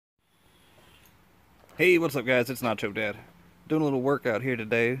Hey, what's up guys? It's Nacho Dad. Doing a little workout here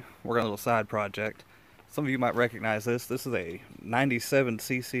today, working on a little side project. Some of you might recognize this. This is a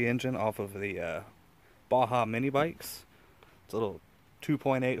 97cc engine off of the Baja mini bikes. It's a little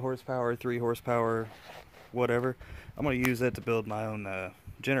 2.8 horsepower, 3 horsepower, whatever. I'm going to use it to build my own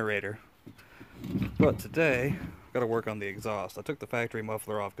generator. But today, I've got to work on the exhaust. I took the factory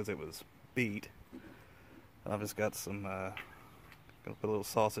muffler off because it was beat. I've just got some, gonna put a little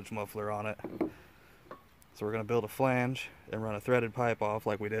sausage muffler on it. So we're going to build a flange and run a threaded pipe off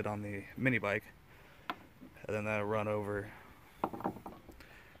like we did on the mini bike. And then that'll run over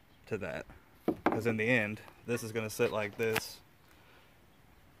to that. Because in the end, this is going to sit like this.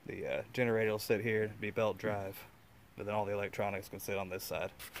 The generator will sit here, be belt drive. But then all the electronics can sit on this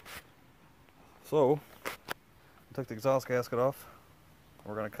side. So, I took the exhaust gasket off.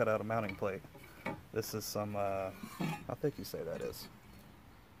 We're going to cut out a mounting plate. This is some, how thick you say that is?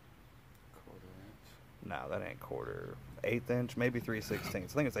 No, that ain't quarter. 1/8 inch, maybe 3/16. I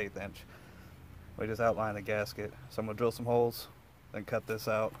think it's 1/8 inch. We just outline the gasket. So I'm gonna drill some holes, then cut this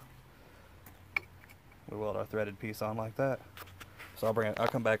out. We weld our threaded piece on like that. So I'll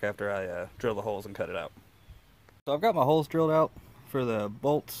come back after I drill the holes and cut it out. So I've got my holes drilled out for the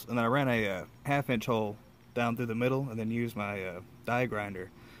bolts, and then I ran a 1/2 inch hole down through the middle, and then used my die grinder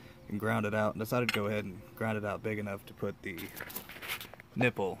and ground it out. And decided to go ahead and grind it out big enough to put the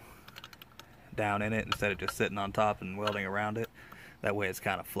nipple down in it instead of just sitting on top and welding around it. That way it's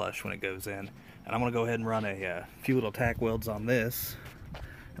kind of flush when it goes in. And I'm going to go ahead and run a few little tack welds on this,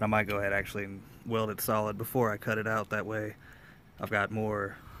 and I might go ahead actually and weld it solid before I cut it out. That way I've got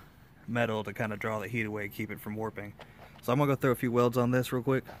more metal to kind of draw the heat away, keep it from warping. So I'm going to go throw a few welds on this real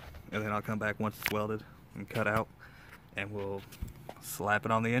quick, and then I'll come back once it's welded and cut out, and we'll slap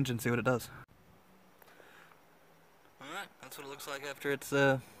it on the engine, see what it does. Alright, that's what it looks like after it's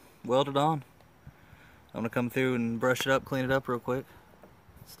welded on. I'm going to come through and brush it up, clean it up real quick.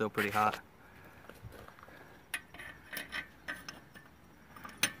 It's still pretty hot.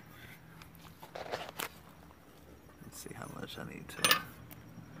 Let's see how much I need to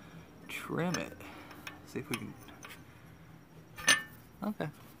trim it. See if we can... Okay,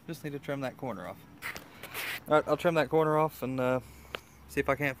 just need to trim that corner off. Alright, I'll trim that corner off and see if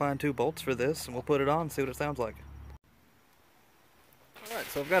I can't find 2 bolts for this, and we'll put it on and see what it sounds like. Alright,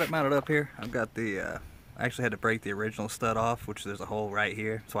 so I've got it mounted up here. I've got the... I actually had to break the original stud off, which there's a hole right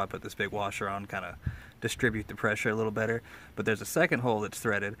here, so I put this big washer on, kind of distribute the pressure a little better. But there's a second hole that's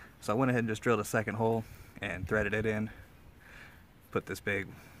threaded, so I went ahead and just drilled a second hole and threaded it in. Put this big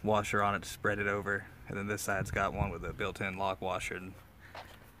washer on it to spread it over, and then this side's got one with a built-in lock washer and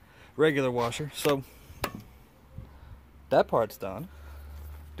regular washer. So that part's done.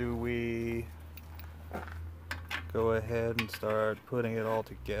 Do we go ahead and start putting it all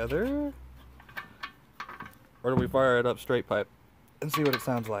together? Or do we fire it up straight pipe and see what it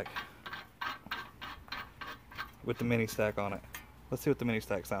sounds like with the mini stack on it? Let's see what the mini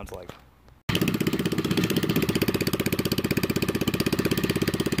stack sounds like.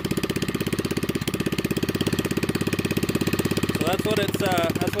 So that's what it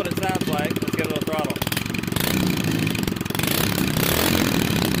sounds like. Let's give it a little throttle.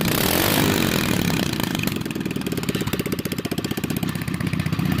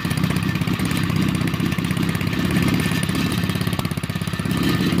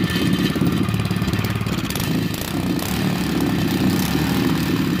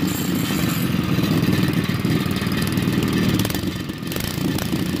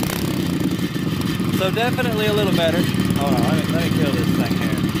 So definitely a little better. Hold on, let me kill this thing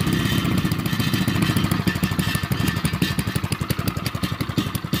here.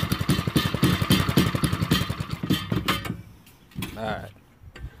 Alright.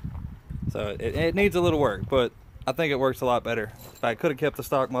 So it needs a little work, but I think it works a lot better. If I could have kept the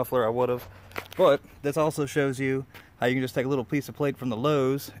stock muffler, I would have. But this also shows you how you can just take a little piece of plate from the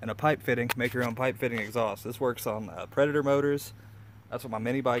Lowe's and a pipe fitting, make your own pipe fitting exhaust. This works on Predator motors. That's what my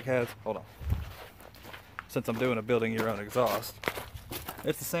mini bike has. Hold on. Since I'm doing a building your own exhaust.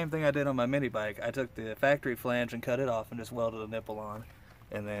 It's the same thing I did on my mini bike. I took the factory flange and cut it off and just welded a nipple on,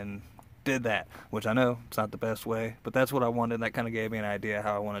 and then did that, which I know it's not the best way, but that's what I wanted, and that kind of gave me an idea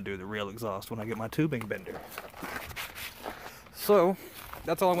how I want to do the real exhaust when I get my tubing bender. So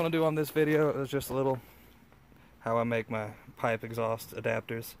that's all I'm going to do on this video. It was just a little how I make my pipe exhaust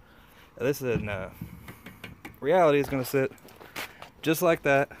adapters. This is in reality is going to sit just like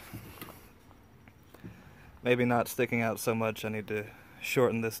that. Maybe not sticking out so much. I need to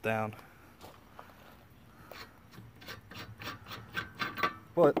shorten this down.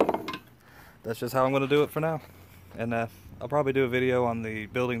 But that's just how I'm going to do it for now. And I'll probably do a video on the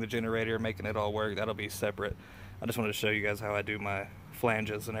building the generator, making it all work. That'll be separate. I just wanted to show you guys how I do my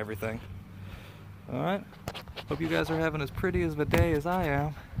flanges and everything. Alright, hope you guys are having as pretty of a day as I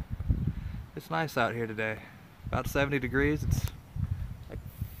am. It's nice out here today. About 70 degrees. It's like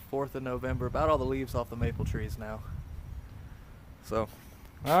 4th of November. About all the leaves off the maple trees now. So,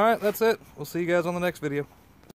 alright, that's it. We'll see you guys on the next video.